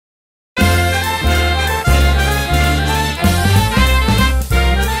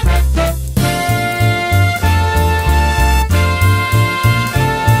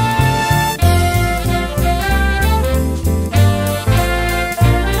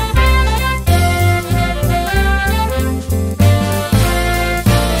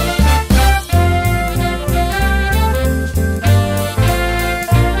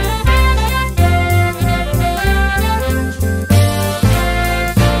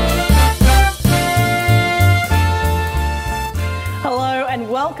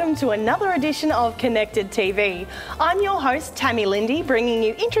welcome to another edition of Connected TV. I'm your host, Tammy Lindy, bringing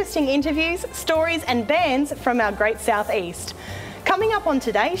you interesting interviews, stories and bands from our great southeast. Coming up on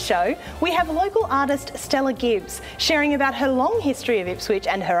today's show, we have local artist Stella Gibbs sharing about her long history of Ipswich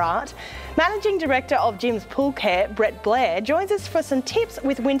and her art. Managing Director of Jim's Pool Care, Brett Blair, joins us for some tips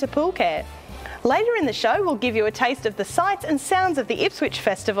with winter pool care. Later in the show, we'll give you a taste of the sights and sounds of the Ipswich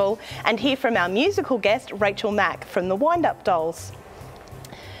Festival and hear from our musical guest, Rachel Mack from the Wind-Up Dolls.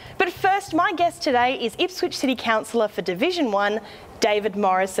 But first, my guest today is Ipswich City Councillor for Division 1, David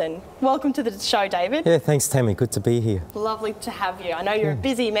Morrison. Welcome to the show, David. Yeah, thanks, Tammy. Good to be here. Lovely to have you. I know you're a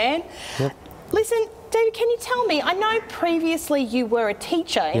busy man. Yep. Listen, David, can you tell me, I know previously you were a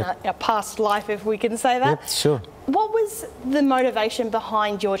teacher in a past life, if we can say that. Yep, sure. What was the motivation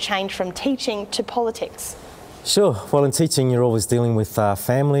behind your change from teaching to politics? Sure. Well, in teaching, you're always dealing with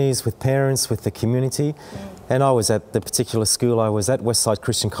families, with parents, with the community. And I was at the particular school, I was at Westside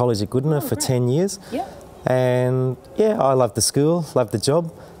Christian College at Goodna for 10 years. Yep. And yeah, I loved the school, loved the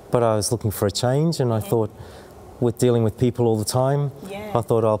job, but I was looking for a change, and I thought, with dealing with people all the time, I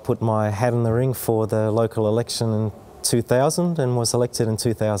thought I'll put my hat in the ring for the local election in 2000 and was elected in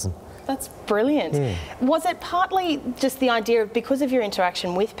 2000. That's brilliant. Yeah. Was it partly just the idea of, because of your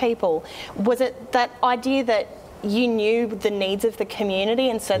interaction with people, was it that idea that you knew the needs of the community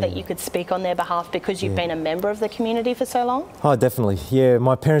and so that you could speak on their behalf because you've been a member of the community for so long? Oh, definitely. Yeah,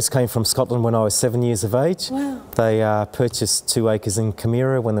 my parents came from Scotland when I was 7 years of age. Wow. They purchased 2 acres in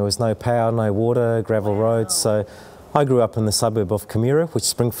Camira when there was no power, no water, gravel roads. So I grew up in the suburb of Camira, which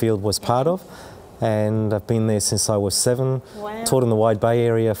Springfield was part of. And I've been there since I was 7. Wow. Taught in the Wide Bay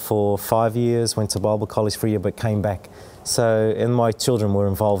area for 5 years, went to Bible college for a year, but came back. So, and my children were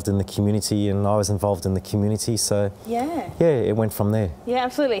involved in the community and I was involved in the community, so yeah, it went from there. Yeah,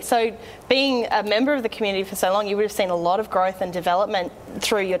 absolutely. So being a member of the community for so long, you would have seen a lot of growth and development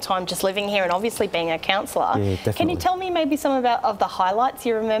through your time just living here and obviously being a councillor. Yeah, definitely. Can you tell me maybe some of the highlights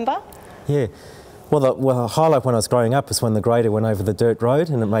you remember? Yeah. Well, the highlight when I was growing up was when the grader went over the dirt road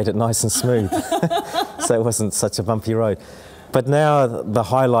and it made it nice and smooth. So it wasn't such a bumpy road. But now the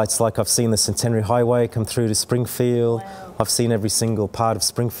highlights, like I've seen the Centenary Highway come through to Springfield. Wow. I've seen every single part of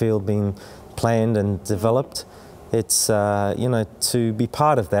Springfield being planned and developed. It's, you know, to be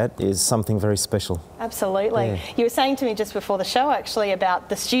part of that is something very special. Absolutely. Yeah. You were saying to me just before the show actually about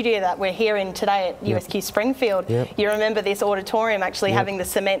the studio that we're here in today at USQ Springfield. Yep. You remember this auditorium actually having the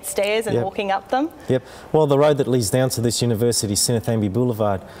cement stairs and walking up them? Yep. Well, the road that leads down to this university, Sinnathamby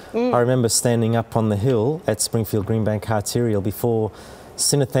Boulevard, I remember standing up on the hill at Springfield Greenbank Arterial before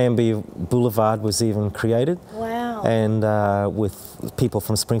Sinnathamby Boulevard was even created. Wow. And with people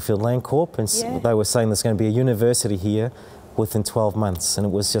from Springfield Land Corp, and they were saying there's going to be a university here within 12 months, and it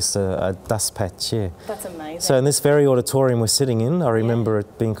was just a dust patch, That's amazing. So in this very auditorium we're sitting in, I remember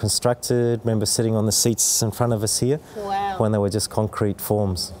it being constructed, remember sitting on the seats in front of us here when they were just concrete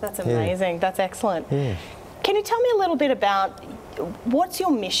forms. That's amazing. That's excellent. Yeah. Can you tell me a little bit about what's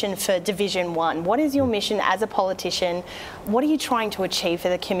your mission for Division 1? What is your mission as a politician? What are you trying to achieve for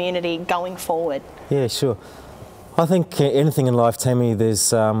the community going forward? Yeah, sure. I think anything in life, Tammy,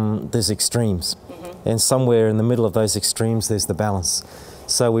 there's extremes. And somewhere in the middle of those extremes, there's the balance.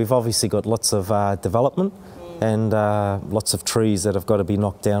 So we've obviously got lots of development and lots of trees that have got to be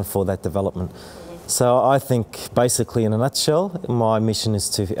knocked down for that development. So I think basically in a nutshell, my mission is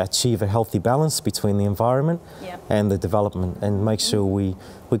to achieve a healthy balance between the environment and the development and make sure we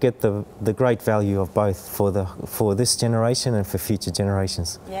get the great value of both for this generation and for future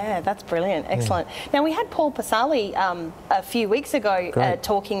generations. Yeah, that's brilliant. Excellent. Now we had Paul Pasali a few weeks ago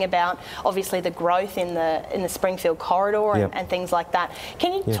talking about obviously the growth in the Springfield corridor and things like that.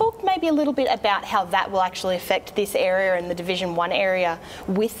 Can you talk maybe a little bit about how that will actually affect this area and the Division 1 area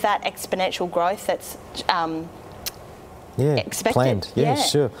with that exponential growth that's expected? Planned. Yeah,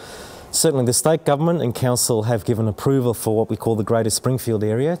 sure. Certainly the state government and council have given approval for what we call the Greater Springfield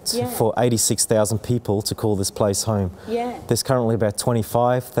area for 86,000 people to call this place home. There's currently about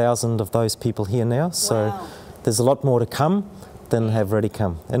 25,000 of those people here now, so there's a lot more to come than have already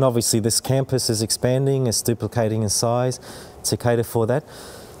come. And obviously this campus is expanding, it's duplicating in size to cater for that.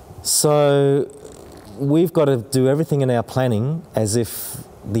 So we've got to do everything in our planning as if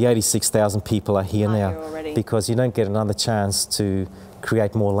the 86,000 people are here now, because you don't get another chance to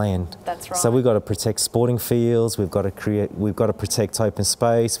create more land. That's right. So we've got to protect sporting fields, we've got to protect open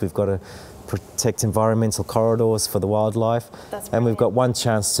space, we've got to protect environmental corridors for the wildlife. And we've got one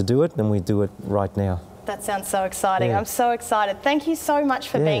chance to do it, and we do it right now. That sounds so exciting. I'm so excited. Thank you so much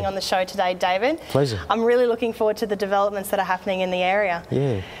for being on the show today, David. Pleasure. I'm really looking forward to the developments that are happening in the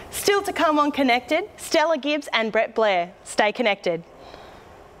area. Still to come on Connected, Stella Gibbs and Brett Blair. Stay connected.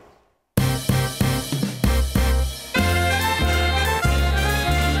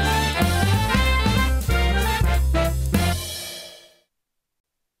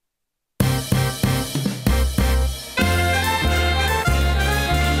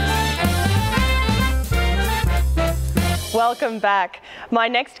 Welcome back. My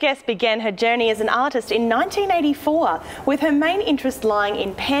next guest began her journey as an artist in 1984, with her main interest lying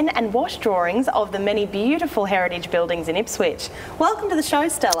in pen and wash drawings of the many beautiful heritage buildings in Ipswich. Welcome to the show,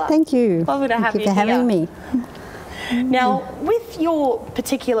 Stella. Thank you. Lovely to have you here. Thank you for having me. Now, with your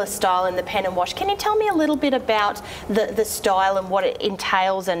particular style in the pen and wash, can you tell me a little bit about the style and what it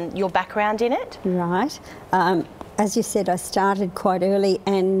entails and your background in it? Right. As you said, I started quite early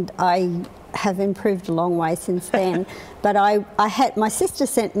and I have improved a long way since then. But my sister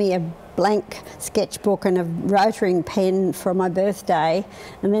sent me a blank sketchbook and a rotary pen for my birthday,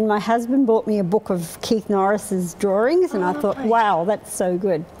 and then my husband bought me a book of Keith Norris's drawings, and I thought, wow, that's so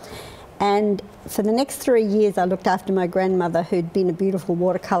good. And for the next 3 years I looked after my grandmother, who'd been a beautiful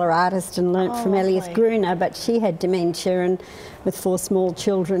watercolour artist and learnt from Elias Gruner, but she had dementia, and with 4 small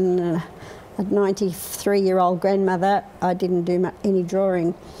children and a 93-year-old grandmother, I didn't do any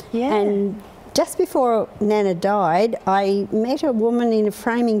drawing. Yeah. And just before Nana died, I met a woman in a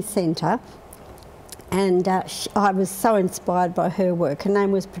framing centre, and I was so inspired by her work. Her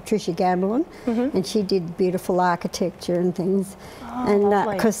name was Patricia Gambelin, and she did beautiful architecture and things. And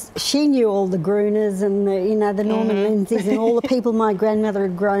because she knew all the Gruners and the Norman Lindsays and all the people my grandmother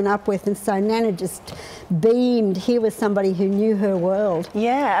had grown up with, and so Nana just beamed. Here was somebody who knew her world.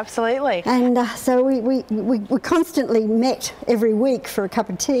 Yeah, absolutely. And so we constantly met every week for a cup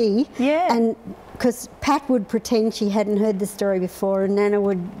of tea. Yeah. And because Pat would pretend she hadn't heard the story before, and Nana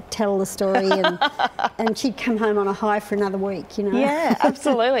would tell the story, and she'd come home on a high for another week, Yeah,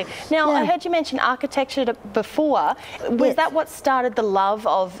 absolutely. Now, I heard you mention architecture before. Was that what started the love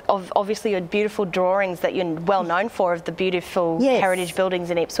of obviously your beautiful drawings that you're well known for, of the beautiful heritage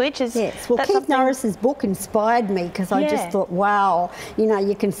buildings in Ipswich? Yes, well, Keith Norris's book inspired me, because I just thought, wow,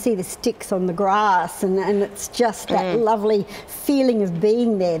 you can see the sticks on the grass, and it's just that lovely feeling of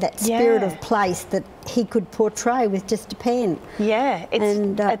being there, that spirit of place that he could portray with just a pen. Yeah,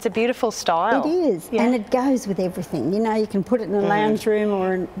 it's a beautiful style. It is, and it goes with everything. You can put it in a lounge room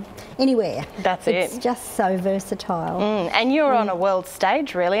or anywhere. It's just so versatile. And you're on a world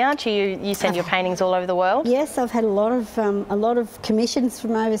stage, really, aren't you? You send your paintings all over the world. Yes, I've had a lot of commissions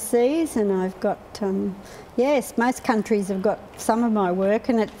from overseas, and I've got. Yes, most countries have got some of my work,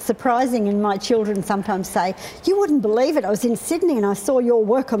 and it's surprising, and my children sometimes say, you wouldn't believe it, I was in Sydney and I saw your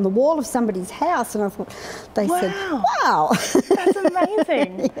work on the wall of somebody's house, and I thought, they said, wow. That's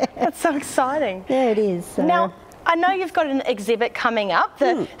amazing. That's so exciting. Yeah, it is. Now, I know you've got an exhibit coming up,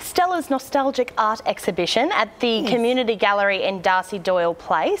 the Stella's Nostalgic Art Exhibition at the Community Gallery in Darcy Doyle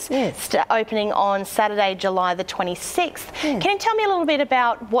Place, opening on Saturday, July the 26th. Can you tell me a little bit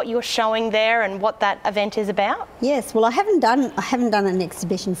about what you're showing there and what that event is about? Yes, well, I haven't done an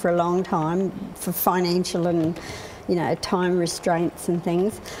exhibition for a long time, for financial and time restraints and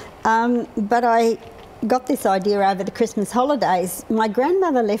things, but I got this idea over the Christmas holidays. My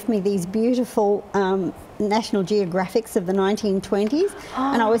grandmother left me these beautiful National Geographics of the 1920s,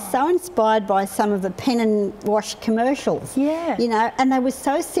 and I was so inspired by some of the pen and wash commercials. Yeah. And they were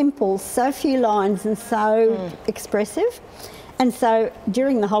so simple, so few lines, and so expressive. And so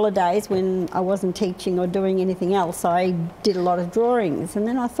during the holidays, when I wasn't teaching or doing anything else, I did a lot of drawings, and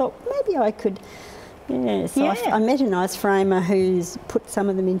then I thought maybe I could. I met a nice framer who's put some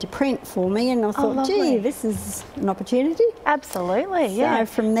of them into print for me, and I thought, gee, this is an opportunity. Absolutely, So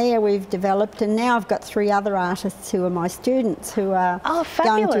from there we've developed, and now I've got 3 other artists who are my students who are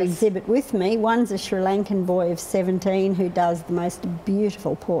going to exhibit with me. One's a Sri Lankan boy of 17 who does the most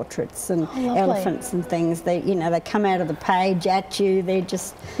beautiful portraits and elephants and things. They come out of the page at you. They're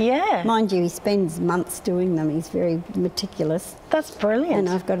just, mind you, he spends months doing them. He's very meticulous. That's brilliant. And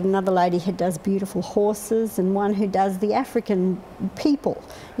I've got another lady who does beautiful horses, and one who does the African people.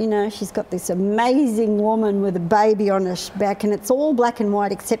 She's got this amazing woman with a baby on her back, and it's all black and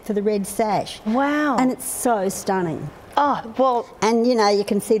white except for the red sash. Wow. And it's so stunning. Oh, well... And, you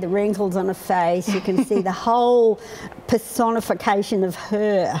can see the wrinkles on her face, you can see the whole personification of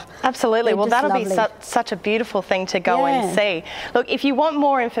her. Absolutely. Well, that'll be such a beautiful thing to go and see. Look, if you want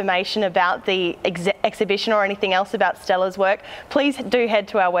more information about the exhibition or anything else about Stella's work, please do head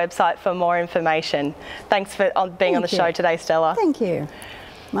to our website for more information. Thanks for being on the show today, Stella. Thank you.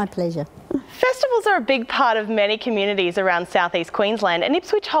 My pleasure. Festivals are a big part of many communities around southeast Queensland, and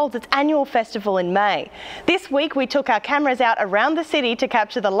Ipswich holds its annual festival in May. This week we took our cameras out around the city to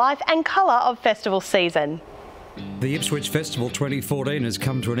capture the life and colour of festival season. The Ipswich Festival 2014 has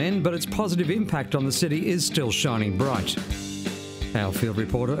come to an end, but its positive impact on the city is still shining bright. Our field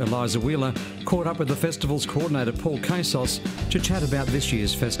reporter Eliza Wheeler caught up with the festival's coordinator Paul Kasos to chat about this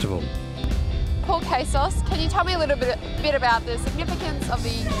year's festival. Paul Kasos, can you tell me a little bit about the significance of the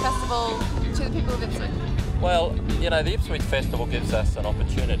festival to the people of Ipswich? Well, you know, the Ipswich Festival gives us an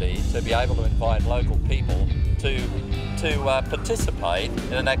opportunity to be able to invite local people to participate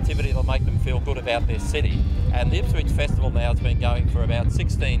in an activity that'll make them feel good about their city. And the Ipswich Festival now has been going for about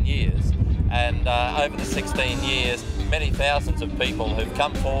 16 years. And over the 16 years, many thousands of people who've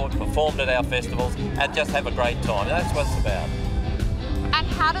come forward, performed at our festivals, and just have a great time. That's what it's about. And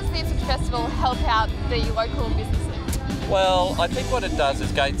how does the Ipswich Festival help out the local businesses? Well, I think what it does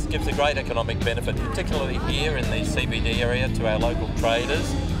is gives a great economic benefit, particularly here in the CBD area, to our local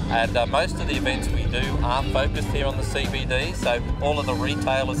traders. And most of the events we do are focused here on the CBD, so all of the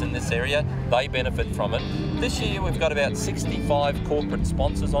retailers in this area, they benefit from it. This year we've got about 65 corporate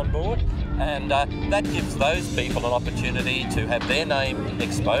sponsors on board, and that gives those people an opportunity to have their name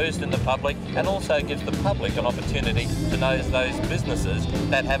exposed in the public, and also gives the public an opportunity to know those businesses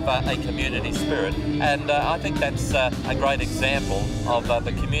that have a community spirit. And I think that's a great example of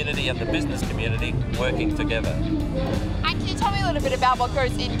the community and the business community working together. And can you tell me a little bit about what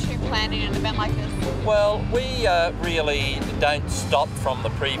goes into planning an event like this? Well, we really don't stop from the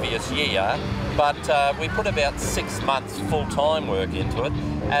previous year, but we put about 6 months full-time work into it.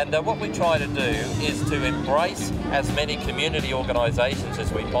 And what we try to do is to embrace as many community organisations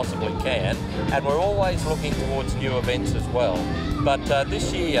as we possibly can, and we're always looking towards new events as well. But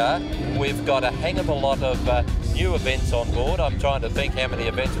this year we've got a hang of a lot of new events on board. I'm trying to think how many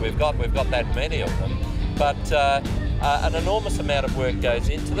events we've got. We've got that many of them. But an enormous amount of work goes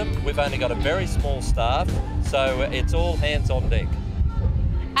into them. We've only got a very small staff, so it's all hands on deck.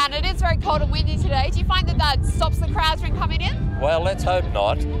 And it is very cold and windy today. Do you find that that stops the crowds from coming in? Well, let's hope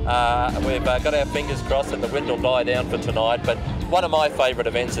not. We've got our fingers crossed and the wind will die down for tonight. But one of my favourite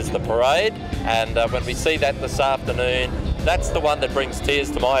events is the parade. And when we see that this afternoon, that's the one that brings tears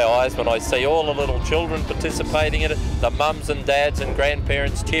to my eyes when I see all the little children participating in it, the mums and dads and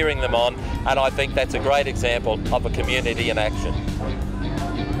grandparents cheering them on. And I think that's a great example of a community in action.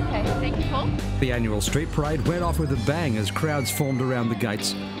 Okay, thank you, Paul. The annual street parade went off with a bang as crowds formed around the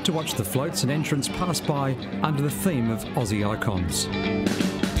gates to watch the floats and entrants pass by under the theme of Aussie icons.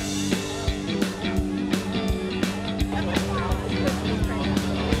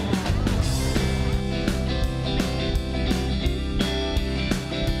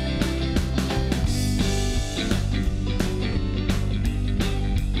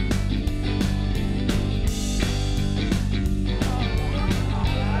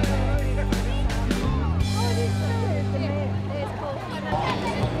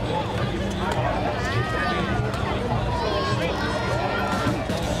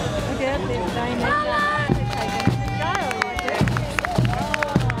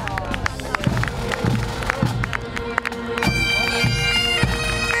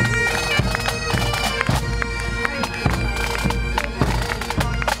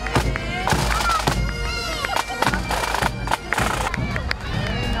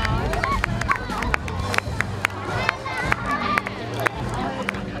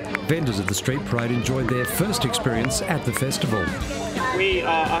 Vendors of the street parade enjoyed their first experience at the festival. We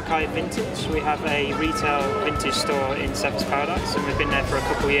are Archive Vintage. We have a retail vintage store in Surfers Paradise, and we've been there for a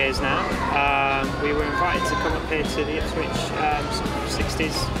couple of years now. We were invited to come up here to the Ipswich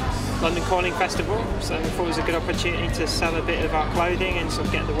 60s London Calling Festival, so we thought it was a good opportunity to sell a bit of our clothing and sort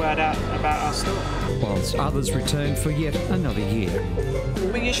of get the word out about our store. Whilst others returned for yet another year.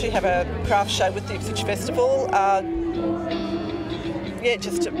 We usually have a craft show with the Ipswich Festival. Yeah,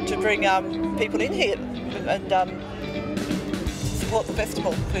 just to bring people in here and support the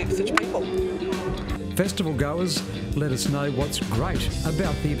festival for Ipswich people. Festival goers let us know what's great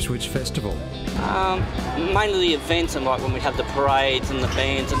about the Ipswich Festival. Mainly the events, and like when we have the parades and the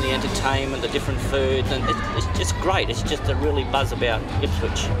bands and the entertainment, the different foods, and it's just great. It's just a really buzz about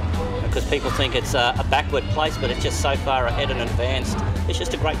Ipswich because people think it's a backward place, but it's just so far ahead and advanced. It's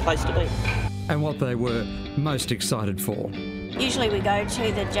just a great place to be. And what they were most excited for. Usually we go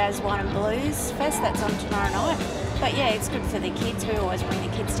to the Jazz, Wine and Blues Fest, that's on tomorrow night. But yeah, it's good for the kids. We always bring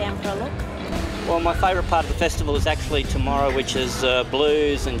the kids down for a look. Well, my favourite part of the festival is actually tomorrow, which is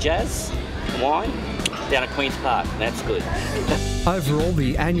blues and jazz and wine down at Queen's Park. That's good. Overall,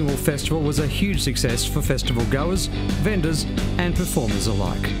 the annual festival was a huge success for festival goers, vendors and performers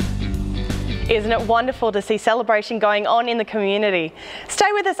alike. Isn't it wonderful to see celebration going on in the community?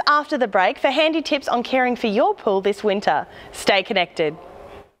 Stay with us after the break for handy tips on caring for your pool this winter. Stay connected.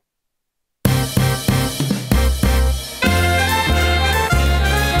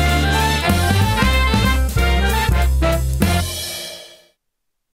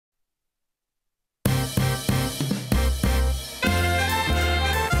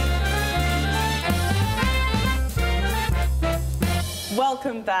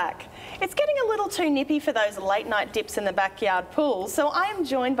 Welcome back. It's getting a little too nippy for those late night dips in the backyard pool, so I am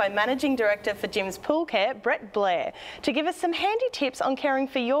joined by Managing Director for Jim's Pool Care, Brett Blair, to give us some handy tips on caring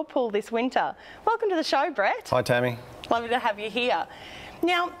for your pool this winter. Welcome to the show, Brett. Hi, Tammy. Lovely to have you here.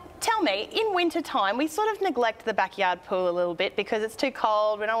 Now, tell me, in winter time, we sort of neglect the backyard pool a little bit because it's too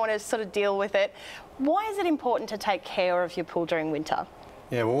cold, we don't want to sort of deal with it. Why is it important to take care of your pool during winter?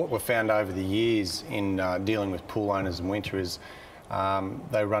 Yeah, well, what we've found over the years in dealing with pool owners in winter is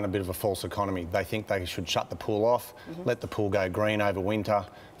they run a bit of a false economy. They think they should shut the pool off, let the pool go green over winter,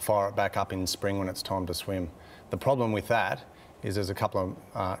 fire it back up in spring when it's time to swim. The problem with that is there's a couple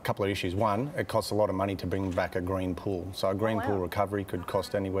of issues. One, it costs a lot of money to bring back a green pool. So a green pool recovery could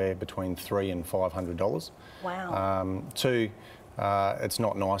cost anywhere between $300 and $500. Wow. Two, it's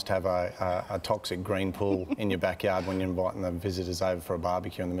not nice to have a toxic green pool in your backyard when you're inviting the visitors over for a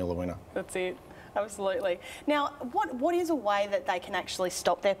barbecue in the middle of winter. That's it. Absolutely. Now, what is a way that they can actually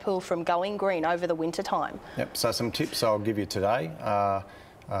stop their pool from going green over the winter time? Yep, so some tips I'll give you today are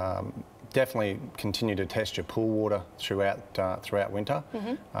definitely continue to test your pool water throughout winter.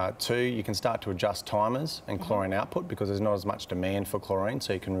 Two, you can start to adjust timers and chlorine output because there's not as much demand for chlorine,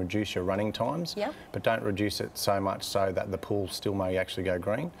 so you can reduce your running times, but don't reduce it so much so that the pool still may actually go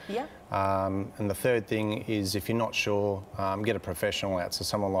green. And the third thing is, if you're not sure, get a professional out, so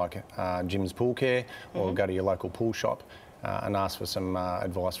someone like Jim's Pool Care, or go to your local pool shop and ask for some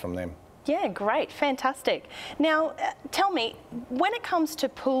advice from them. Yeah, great, fantastic. Now, tell me, when it comes to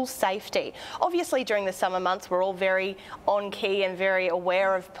pool safety, obviously during the summer months we're all very on key and very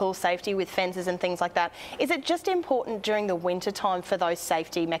aware of pool safety with fences and things like that. Is it just important during the winter time for those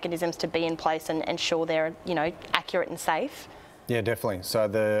safety mechanisms to be in place and ensure they're, you know, accurate and safe? Yeah, definitely. So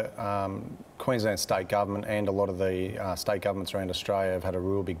the Queensland State Government and a lot of the state governments around Australia have had a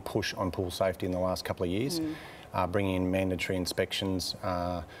real big push on pool safety in the last couple of years, bringing in mandatory inspections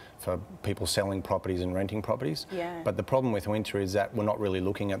for people selling properties and renting properties. But the problem with winter is that we're not really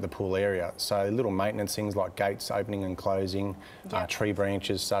looking at the pool area. So little maintenance things like gates opening and closing, tree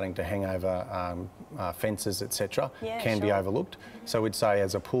branches starting to hang over fences, etc., can be overlooked. So we'd say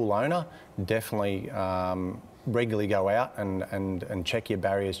as a pool owner, definitely regularly go out and check your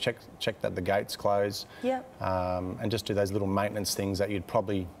barriers, check that the gates close, and just do those little maintenance things that you'd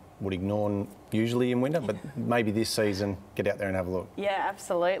probably would ignore usually in winter, but maybe this season, get out there and have a look. Yeah,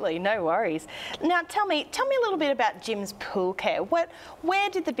 absolutely, no worries. Now, tell me a little bit about Jim's Pool Care. Where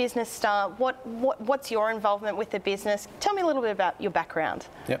did the business start? What's your involvement with the business? Tell me a little bit about your background.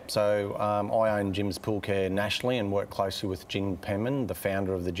 Yep, so I own Jim's Pool Care nationally and work closely with Jim Penman, the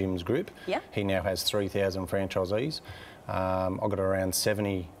founder of the Jim's Group. He now has 3,000 franchisees. I've got around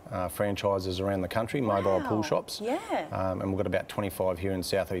 70 franchises around the country, mobile pool shops, and we've got about 25 here in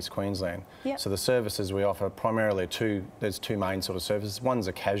southeast Queensland. So the services we offer primarily there's two main sort of services. One's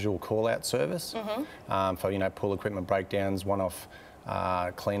a casual call-out service for pool equipment breakdowns, one-off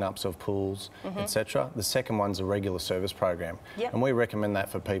clean-ups of pools, etc. The second one's a regular service program, and we recommend that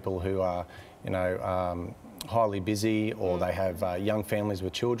for people who are highly busy, or they have young families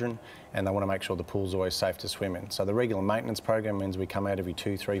with children and they want to make sure the pool's always safe to swim in. So the regular maintenance program means we come out every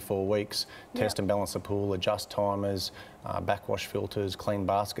 2, 3, 4 weeks, test and balance the pool, adjust timers, backwash filters, clean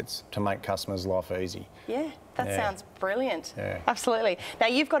baskets to make customers' life easy. That sounds brilliant. Absolutely. Now,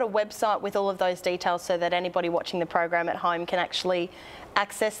 you've got a website with all of those details so that anybody watching the program at home can actually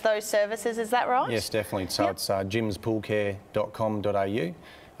access those services, is that right? Yes, definitely. So it's jimspoolcare.com.au.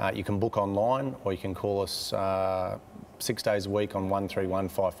 You can book online, or you can call us 6 days a week on 131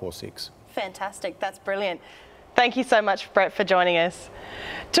 546. Fantastic, that's brilliant. Thank you so much, Brett, for joining us.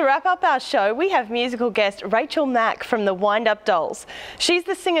 To wrap up our show, we have musical guest Rachel Mack from the Wind-Up Dolls. She's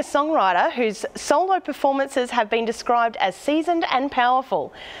the singer-songwriter whose solo performances have been described as seasoned and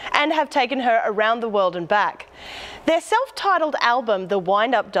powerful and have taken her around the world and back. Their self-titled album, The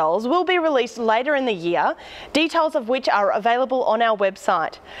Wind-Up Dolls, will be released later in the year, details of which are available on our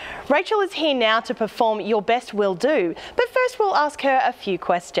website. Rachel is here now to perform Your Best Will Do, but first we'll ask her a few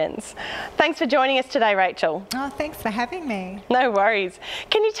questions. Thanks for joining us today, Rachel. Oh, thanks for having me. No worries.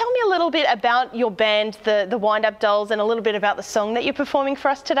 Can you tell me a little bit about your band, the Wind-Up Dolls, and a little bit about the song that you're performing for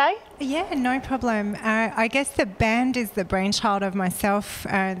us today? Yeah, no problem. I guess the band is the brainchild of myself,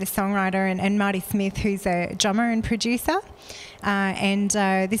 the songwriter, and Marty Smith, who's a drummer and producer.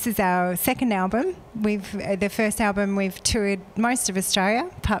 This is our second album. The first album we've toured most of Australia,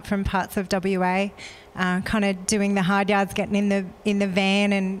 apart from parts of WA, kind of doing the hard yards, getting in the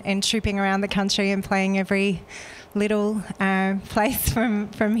van and trooping around the country and playing every little place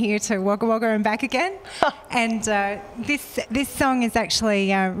from here to Wagga Wagga and back again. And this song is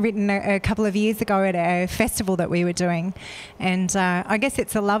actually written a couple of years ago at a festival that we were doing. And I guess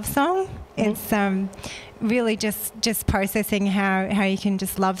it's a love song. It's really just processing how you can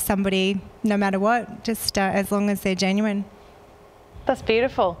just love somebody no matter what, just as long as they're genuine. That's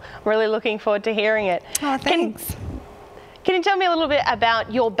beautiful. I'm really looking forward to hearing it. Oh, thanks. Can you tell me a little bit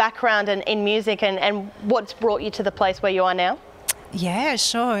about your background in music and what's brought you to the place where you are now? Yeah,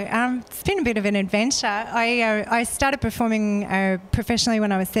 sure. It's been a bit of an adventure. I started performing professionally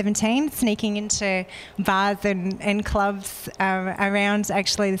when I was 17, sneaking into bars and clubs around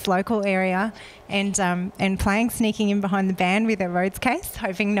actually this local area, and playing, sneaking in behind the band with a Rhodes case,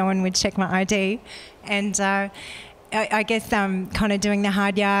 hoping no one would check my ID. And I guess kind of doing the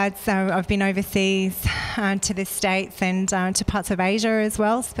hard yards. I've been overseas to the States and to parts of Asia as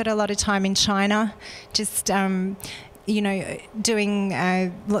well. Spent a lot of time in China, just doing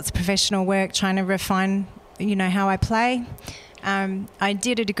lots of professional work, trying to refine, how I play. I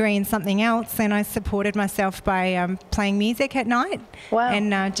did a degree in something else, and I supported myself by playing music at night. Wow.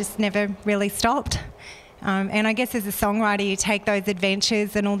 And just never really stopped. And I guess as a songwriter, you take those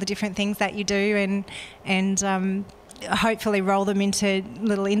adventures and all the different things that you do and hopefully roll them into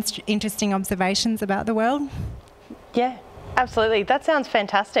little interesting observations about the world. Yeah. Absolutely. That sounds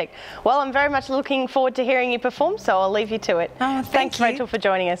fantastic. Well, I'm very much looking forward to hearing you perform, so I'll leave you to it. Oh, Thanks, Rachel, for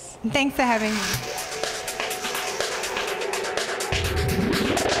joining us. Thanks for having me.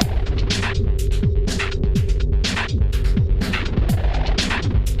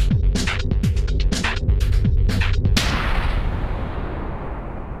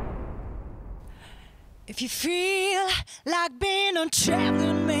 If you feel like being a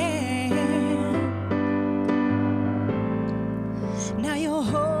traveling man, now you're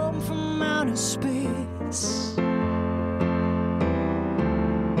home from outer space.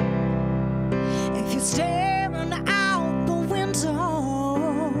 If you're staring out the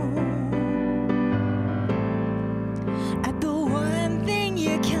window at the one thing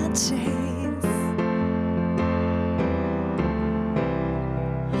you can't chase,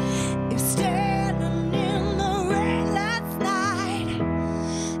 if standing in the rain last night,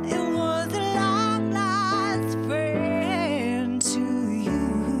 it was a long lost friend to you.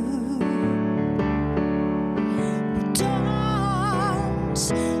 Don't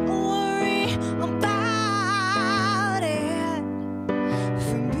worry about it.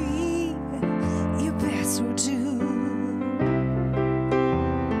 For me, your best will do.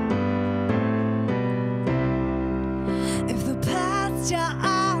 If the past you're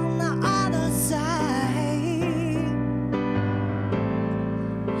on the other side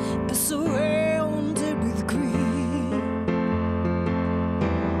is surrounded with grief,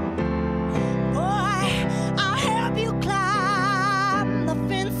 boy, I'll help you climb the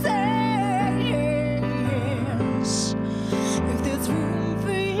fences. If there's room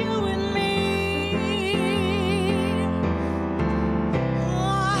for you and me,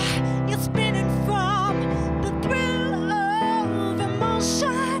 you're spinning from the thrill of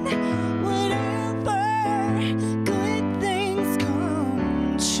emotion. Whatever good things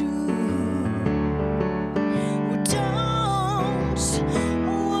come true. Well, don't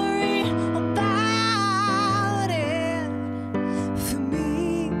worry about it. For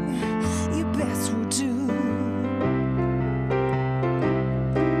me, your best will do.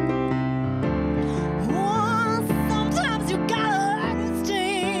 Oh, sometimes you gotta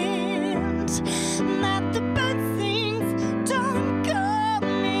understand that the best things don't come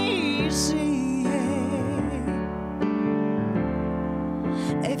easy.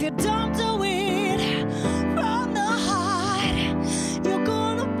 If you don't do it from the heart, you're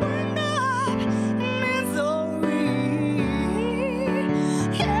gonna burn up misery.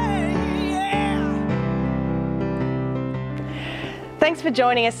 Yeah. Thanks for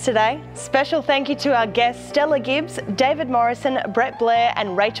joining us today. Special thank you to our guests Stella Gibbs, David Morrison, Brett Blair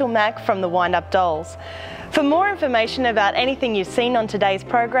and Rachel Mack from the Wind Up Dolls. For more information about anything you've seen on today's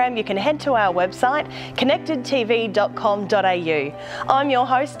program, you can head to our website, connectedtv.com.au. I'm your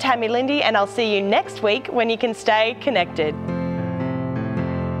host, Tammy Lindy, and I'll see you next week when you can stay connected.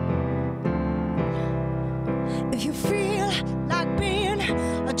 If you feel like being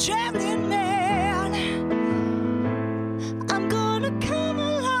a traveling man, I'm gonna come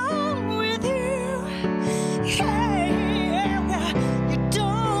along with you. Yeah, you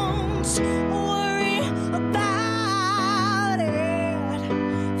don't worry about it.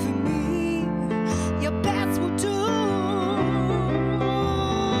 For me, your best will do.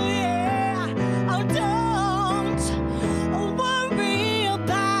 Yeah, oh, don't worry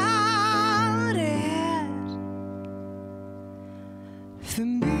about it.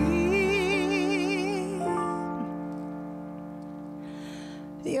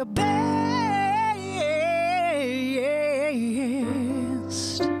 You're better.